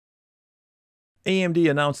AMD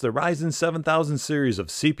announced the Ryzen 7000 series of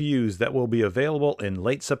CPUs that will be available in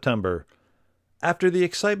late September. After the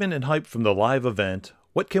excitement and hype from the live event,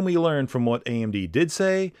 what can we learn from what AMD did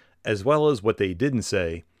say, as well as what they didn't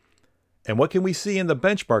say? And what can we see in the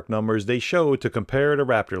benchmark numbers they showed to compare to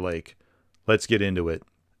Raptor Lake? Let's get into it.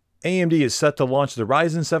 AMD is set to launch the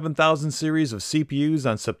Ryzen 7000 series of CPUs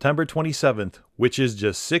on September 27th, which is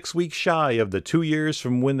just 6 weeks shy of the 2 years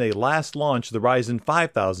from when they last launched the Ryzen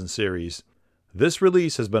 5000 series. This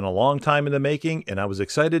release has been a long time in the making, and I was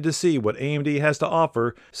excited to see what AMD has to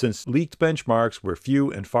offer since leaked benchmarks were few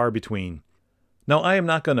and far between. Now, I am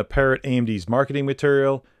not going to parrot AMD's marketing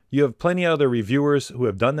material. You have plenty of other reviewers who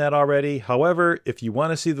have done that already. However, if you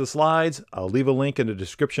want to see the slides, I'll leave a link in the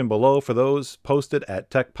description below for those posted at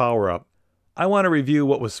Tech Power Up. I want to review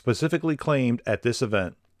what was specifically claimed at this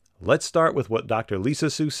event. Let's start with what Dr. Lisa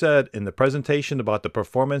Su said in the presentation about the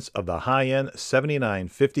performance of the high-end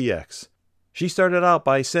 7950X. She started out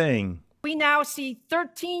by saying, "We now see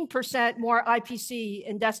 13% more IPC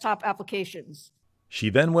in desktop applications." She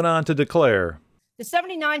then went on to declare, "The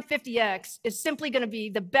 7950X is simply going to be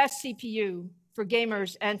the best CPU for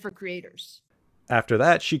gamers and for creators." After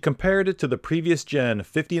that, she compared it to the previous gen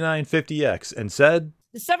 5950X and said,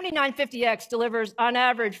 "The 7950X delivers on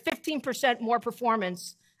average 15% more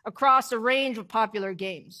performance across a range of popular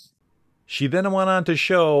games." She then went on to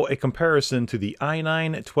show a comparison to the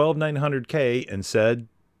i9-12900K and said,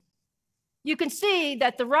 "You can see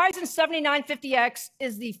that the Ryzen 7950X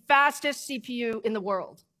is the fastest CPU in the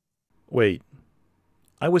world." Wait,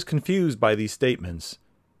 I was confused by these statements.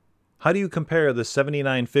 How do you compare the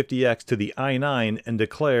 7950X to the i9 and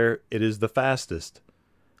declare it is the fastest?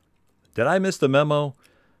 Did I miss the memo?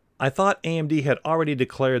 I thought AMD had already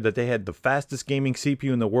declared that they had the fastest gaming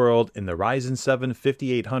CPU in the world in the Ryzen 7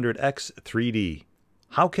 5800X 3D.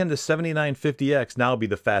 How can the 7950X now be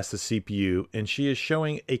the fastest CPU, and she is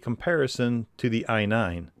showing a comparison to the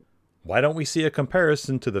i9? Why don't we see a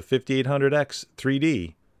comparison to the 5800X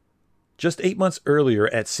 3D? Just 8 months earlier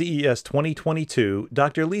at CES 2022,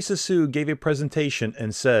 Dr. Lisa Su gave a presentation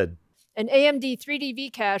and said, "An AMD 3D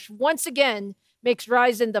V-Cache once again makes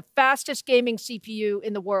Ryzen the fastest gaming CPU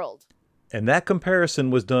in the world." And that comparison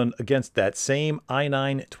was done against that same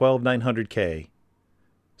i9-12900K.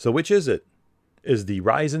 So which is it? Is the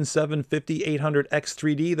Ryzen 7 5800X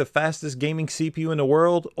 3D the fastest gaming CPU in the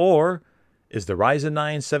world, or is the Ryzen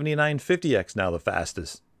 9 7950X now the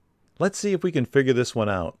fastest? Let's see if we can figure this one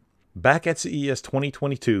out. Back at CES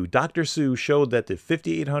 2022, Dr. Su showed that the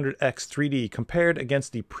 5800X 3D compared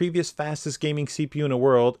against the previous fastest gaming CPU in the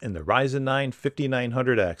world in the Ryzen 9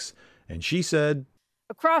 5900X, and she said,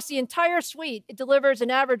 "Across the entire suite, it delivers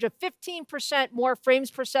an average of 15% more frames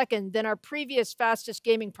per second than our previous fastest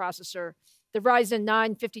gaming processor, the Ryzen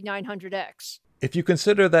 9 5900X. If you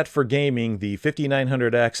consider that for gaming, the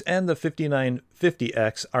 5900X and the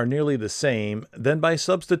 5950X are nearly the same, then by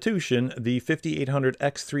substitution, the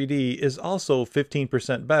 5800X 3D is also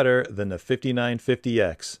 15% better than the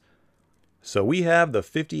 5950X. So we have the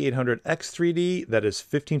 5800X 3D that is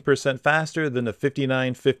 15% faster than the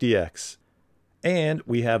 5950X. And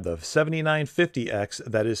we have the 7950X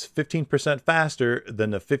that is 15% faster than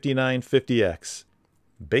the 5950X.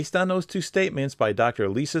 Based on those two statements by Dr.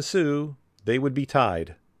 Lisa Su, they would be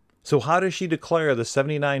tied. So how does she declare the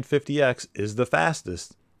 7950X is the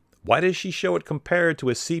fastest? Why does she show it compared to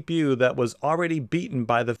a CPU that was already beaten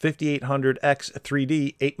by the 5800X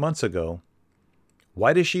 3D 8 months ago?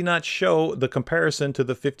 Why does she not show the comparison to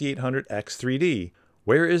the 5800X 3D?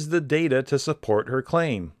 Where is the data to support her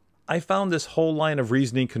claim? I found this whole line of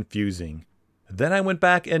reasoning confusing. Then I went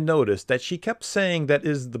back and noticed that she kept saying that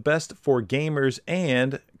is the best for gamers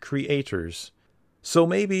and creators. So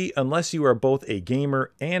maybe, unless you are both a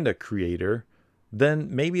gamer and a creator,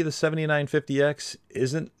 then maybe the 7950X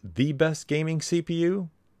isn't the best gaming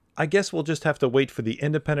CPU? I guess we'll just have to wait for the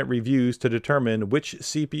independent reviews to determine which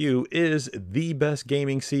CPU is the best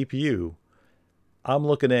gaming CPU. I'm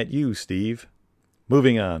looking at you, Steve.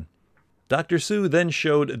 Moving on. Dr. Su then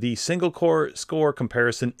showed the single-core score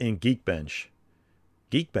comparison in Geekbench.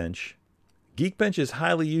 Geekbench? Geekbench is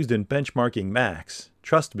highly used in benchmarking Macs.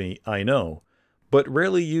 Trust me, I know. But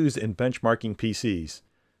rarely used in benchmarking PCs,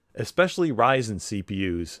 especially Ryzen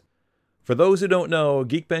CPUs. For those who don't know,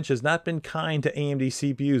 Geekbench has not been kind to AMD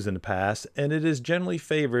CPUs in the past, and it has generally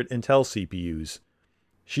favored Intel CPUs.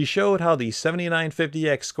 She showed how the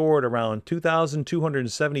 7950X scored around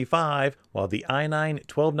 2,275, while the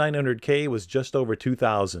i9-12900K was just over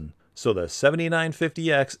 2,000, so the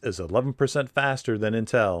 7950X is 11% faster than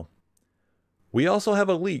Intel. We also have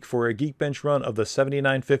a leak for a Geekbench run of the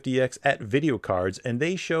 7950X at video cards, and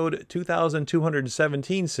they showed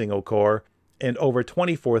 2217 single core and over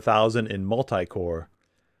 24,000 in multi-core.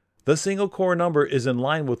 The single-core number is in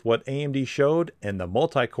line with what AMD showed, and the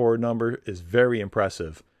multi-core number is very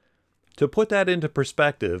impressive. To put that into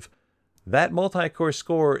perspective, that multi-core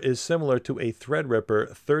score is similar to a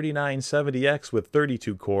Threadripper 3970X with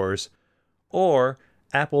 32 cores, or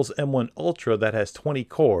Apple's M1 Ultra that has 20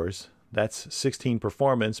 cores. That's 16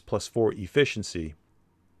 performance plus 4 efficiency.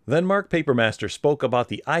 Then Mark Papermaster spoke about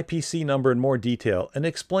the IPC number in more detail and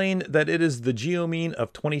explained that it is the geomean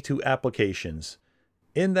of 22 applications.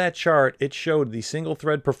 In that chart, it showed the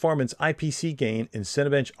single-thread performance IPC gain in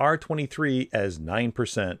Cinebench R23 as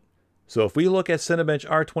 9%. So if we look at Cinebench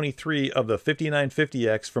R23 of the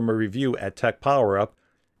 5950X from a review at Tech Power Up,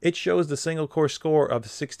 it shows the single-core score of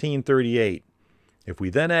 1638. If we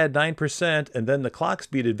then add 9% and then the clock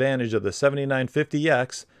speed advantage of the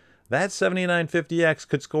 7950X, that 7950X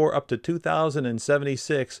could score up to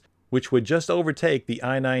 2076, which would just overtake the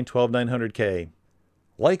i9-12900K.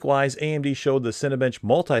 Likewise, AMD showed the Cinebench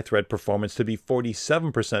multi-thread performance to be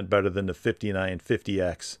 47% better than the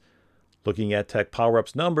 5950X. Looking at Tech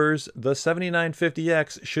PowerUp's numbers, the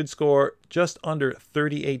 7950X should score just under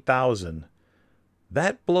 38,000.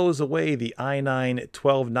 That blows away the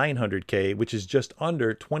i9-12900K, which is just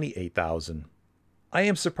under 28,000. I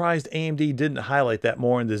am surprised AMD didn't highlight that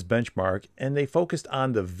more in this benchmark, and they focused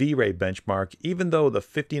on the V-Ray benchmark, even though the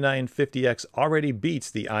 5950X already beats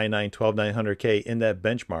the i9-12900K in that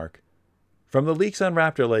benchmark. From the leaks on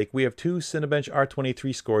Raptor Lake, we have two Cinebench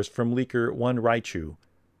R23 scores from leaker One Raichu.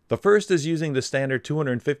 The first is using the standard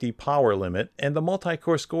 250 power limit, and the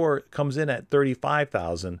multi-core score comes in at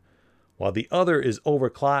 35,000, while the other is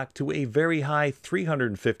overclocked to a very high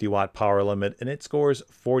 350 watt power limit, and it scores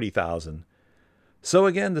 40,000. So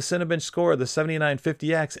again, the Cinebench score of the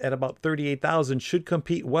 7950X at about 38,000 should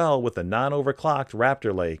compete well with the non-overclocked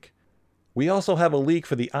Raptor Lake. We also have a leak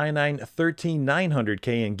for the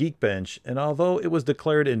i9-13900K in Geekbench, and although it was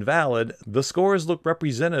declared invalid, the scores look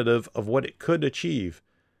representative of what it could achieve.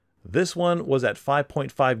 This one was at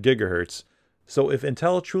 5.5 GHz, so if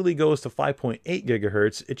Intel truly goes to 5.8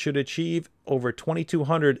 GHz, it should achieve over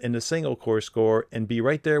 2200 in the single-core score and be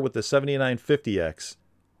right there with the 7950X.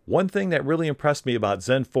 One thing that really impressed me about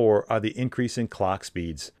Zen 4 are the increase in clock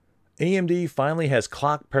speeds. AMD finally has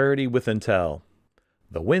clock parity with Intel.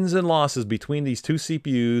 The wins and losses between these two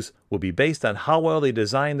CPUs will be based on how well they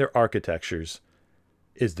design their architectures.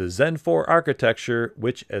 Is the Zen 4 architecture,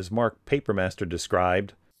 which as Mark Papermaster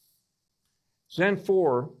described, Zen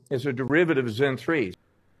 4 is a derivative of Zen 3.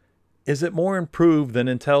 Is it more improved than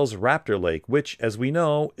Intel's Raptor Lake, which, as we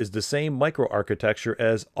know, is the same microarchitecture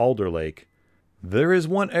as Alder Lake? There is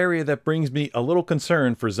one area that brings me a little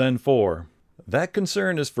concern for Zen 4. That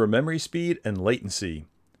concern is for memory speed and latency.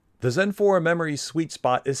 The Zen 4 memory sweet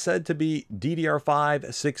spot is said to be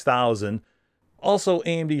DDR5 6000. Also,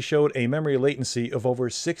 AMD showed a memory latency of over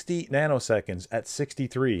 60 nanoseconds at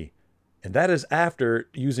 63, and that is after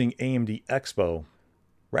using AMD Expo.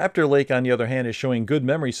 Raptor Lake, on the other hand, is showing good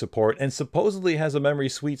memory support and supposedly has a memory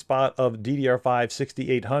sweet spot of DDR5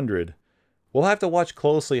 6800. We'll have to watch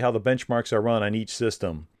closely how the benchmarks are run on each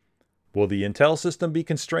system. Will the Intel system be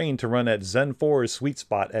constrained to run at Zen 4's sweet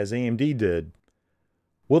spot as AMD did?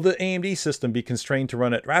 Will the AMD system be constrained to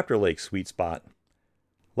run at Raptor Lake's sweet spot?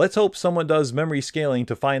 Let's hope someone does memory scaling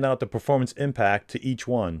to find out the performance impact to each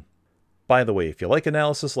one. By the way, if you like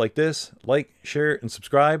analysis like this, like, share, and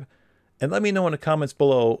subscribe, and let me know in the comments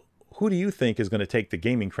below, who do you think is going to take the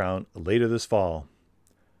gaming crown later this fall?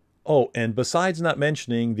 Oh, and besides not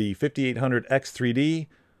mentioning the 5800X3D,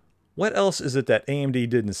 what else is it that AMD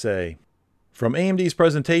didn't say? From AMD's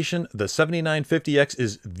presentation, the 7950X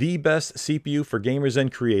is the best CPU for gamers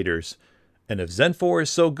and creators. And if Zen 4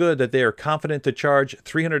 is so good that they are confident to charge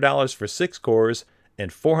 $300 for 6 cores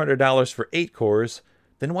and $400 for 8 cores,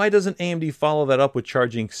 then why doesn't AMD follow that up with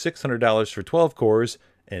charging $600 for 12 cores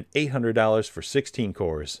and $800 for 16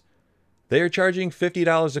 cores? They are charging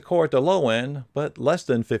 $50 a core at the low end, but less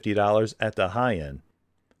than $50 at the high end.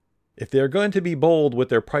 If they are going to be bold with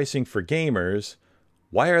their pricing for gamers,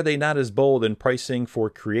 why are they not as bold in pricing for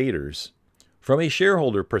creators? From a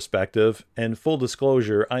shareholder perspective, and full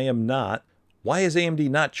disclosure, I am not, why is AMD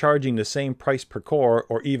not charging the same price per core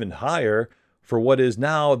or even higher for what is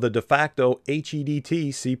now the de facto HEDT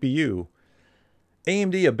CPU?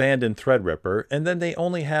 AMD abandoned Threadripper, and then they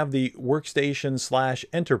only have the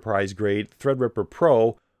workstation/enterprise grade Threadripper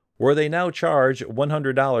Pro, where they now charge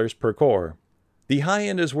 $100 per core. The high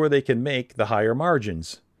end is where they can make the higher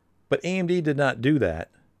margins. But AMD did not do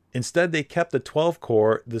that. Instead, they kept the 12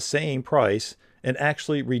 core the same price and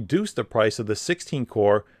actually reduced the price of the 16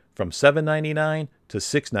 core from $799 to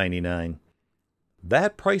 $699.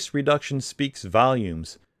 That price reduction speaks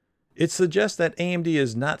volumes. It suggests that AMD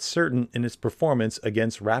is not certain in its performance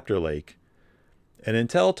against Raptor Lake. And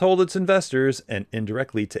Intel told its investors, and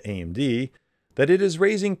indirectly to AMD, that it is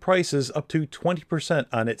raising prices up to 20%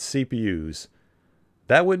 on its CPUs.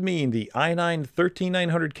 That would mean the i9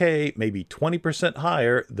 13900K may be 20%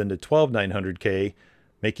 higher than the 12900K,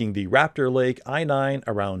 making the Raptor Lake i9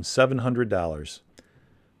 around $700.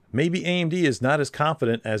 Maybe AMD is not as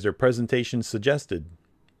confident as their presentation suggested.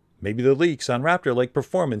 Maybe the leaks on Raptor Lake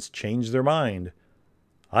performance changed their mind.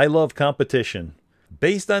 I love competition.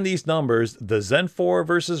 Based on these numbers, the Zen 4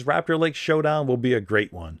 versus Raptor Lake showdown will be a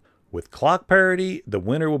great one. With clock parity, the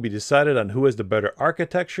winner will be decided on who has the better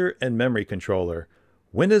architecture and memory controller.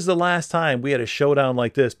 When is the last time we had a showdown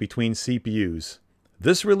like this between CPUs?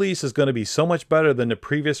 This release is going to be so much better than the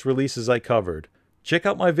previous releases I covered. Check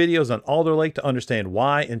out my videos on Alder Lake to understand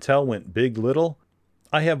why Intel went big little.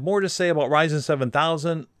 I have more to say about Ryzen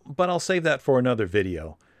 7000, but I'll save that for another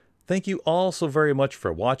video. Thank you all so very much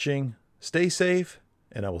for watching. Stay safe,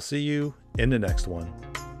 and I will see you in the next one.